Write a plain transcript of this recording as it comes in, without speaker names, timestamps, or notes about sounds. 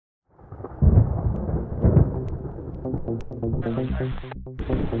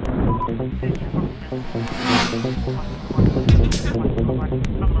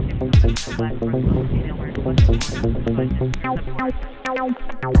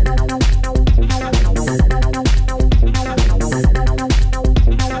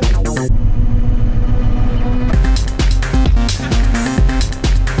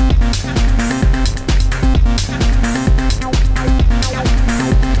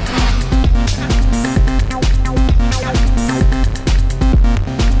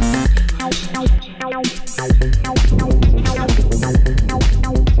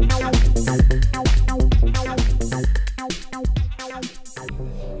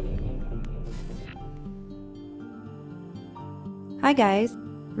Hi guys!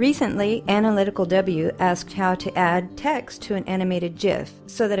 Recently, analyticalw asked how to add text to an animated GIF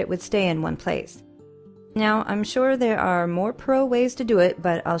so that it would stay in one place. Now, I'm sure there are more pro ways to do it,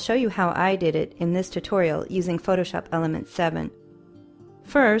 but I'll show you how I did it in this tutorial using Photoshop Element 7.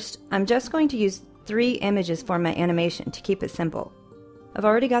 First, I'm just going to use 3 images for my animation to keep it simple. I've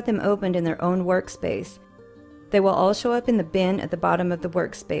already got them opened in their own workspace. They will all show up in the bin at the bottom of the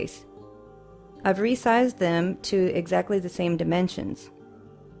workspace. I've resized them to exactly the same dimensions.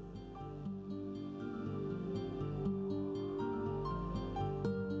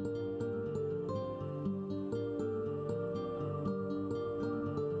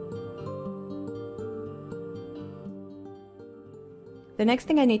 The next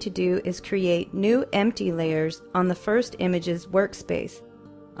thing I need to do is create new empty layers on the first image's workspace.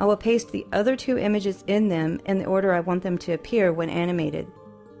 I will paste the other 2 images in them in the order I want them to appear when animated.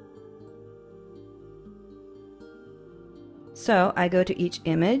 So I go to each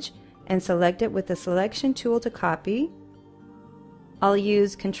image and select it with the selection tool to copy. I'll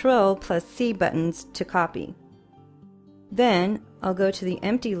use Ctrl+C buttons to copy. Then I'll go to the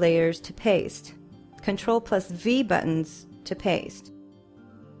empty layers to paste. Ctrl+V buttons to paste.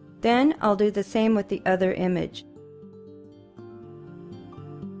 Then I'll do the same with the other image.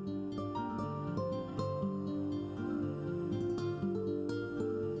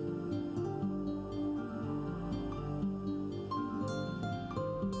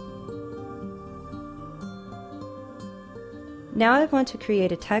 Now I want to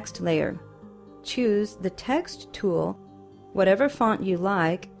create a text layer. Choose the Text tool, whatever font you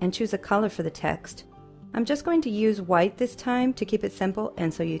like, and choose a color for the text. I'm just going to use white this time to keep it simple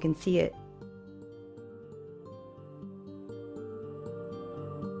and so you can see it.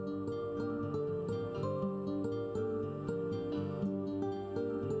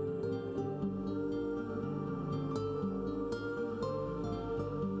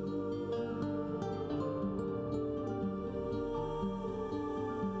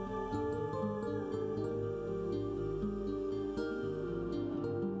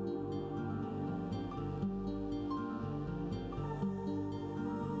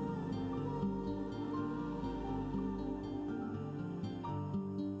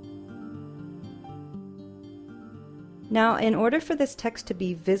 Now, in order for this text to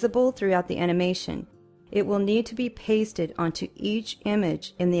be visible throughout the animation, it will need to be pasted onto each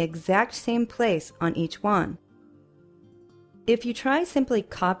image in the exact same place on each one. If you try simply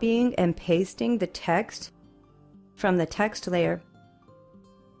copying and pasting the text from the text layer,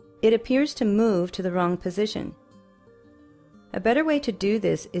 it appears to move to the wrong position. A better way to do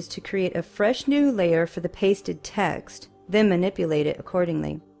this is to create a fresh new layer for the pasted text, then manipulate it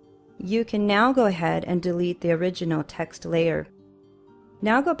accordingly. You can now go ahead and delete the original text layer.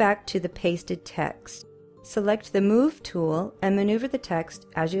 Now go back to the pasted text. Select the Move tool and maneuver the text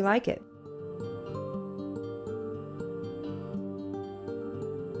as you like it.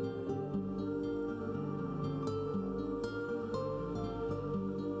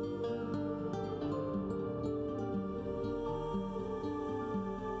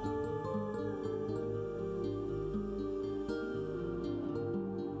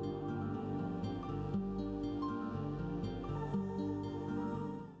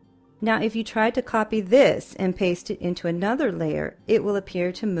 Now if you try to copy this and paste it into another layer, it will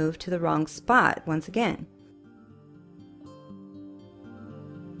appear to move to the wrong spot once again.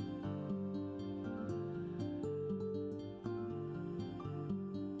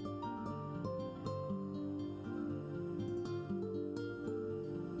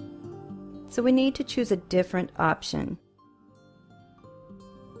 So we need to choose a different option.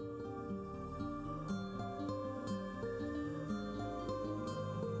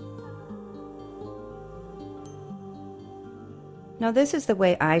 Now this is the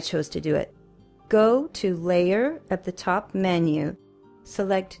way I chose to do it. Go to Layer at the top menu,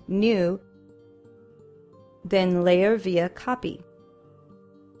 select New, then Layer via Copy.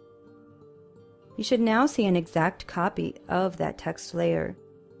 You should now see an exact copy of that text layer.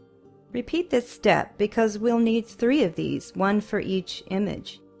 Repeat this step because we'll need 3 of these, 1 for each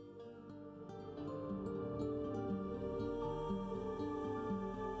image.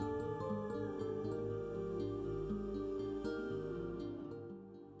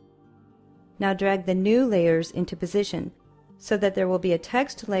 Now drag the new layers into position so that there will be a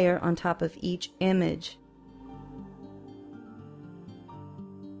text layer on top of each image.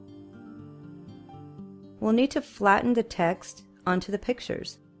 We'll need to flatten the text onto the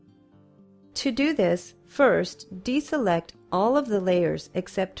pictures. To do this, first deselect all of the layers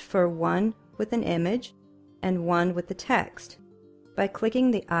except for one with an image and one with the text by clicking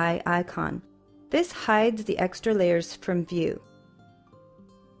the eye icon. This hides the extra layers from view.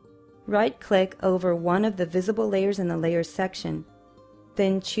 Right-click over one of the visible layers in the Layers section,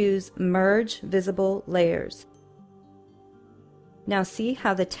 then choose Merge Visible Layers. Now see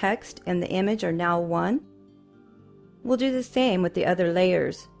how the text and the image are now one? We'll do the same with the other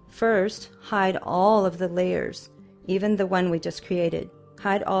layers. First, hide all of the layers, even the one we just created.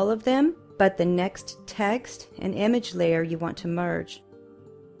 Hide all of them, but the next text and image layer you want to merge.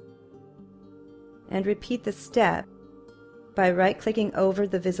 And repeat the step by right-clicking over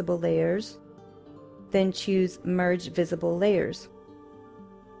the visible layers, then choose Merge Visible Layers.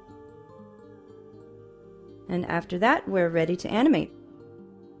 And after that, we're ready to animate.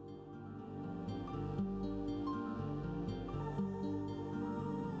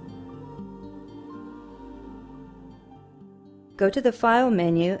 Go to the File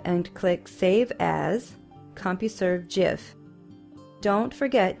menu and click Save As, CompuServe GIF. Don't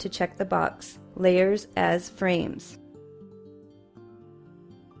forget to check the box, Layers as Frames.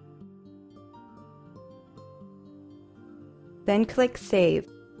 Then click Save.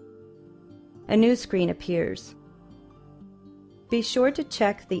 A new screen appears. Be sure to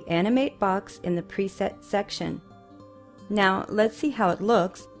check the Animate box in the Preset section. Now let's see how it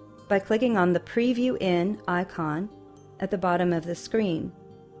looks by clicking on the Preview In icon at the bottom of the screen.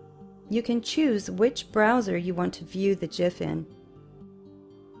 You can choose which browser you want to view the GIF in.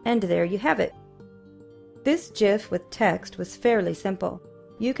 And there you have it. This GIF with text was fairly simple.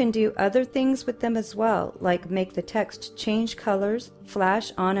 You can do other things with them as well, like make the text change colors,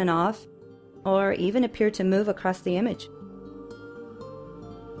 flash on and off, or even appear to move across the image.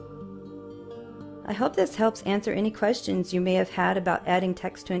 I hope this helps answer any questions you may have had about adding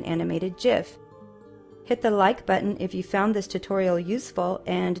text to an animated GIF. Hit the like button if you found this tutorial useful,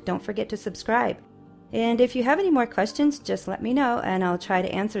 and don't forget to subscribe. And if you have any more questions, just let me know and I'll try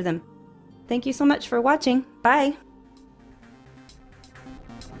to answer them. Thank you so much for watching. Bye!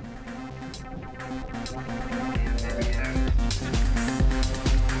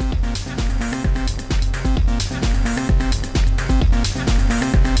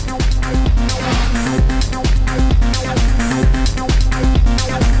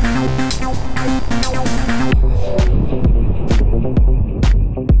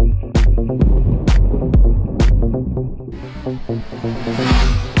 Thank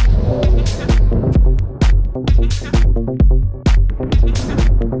you.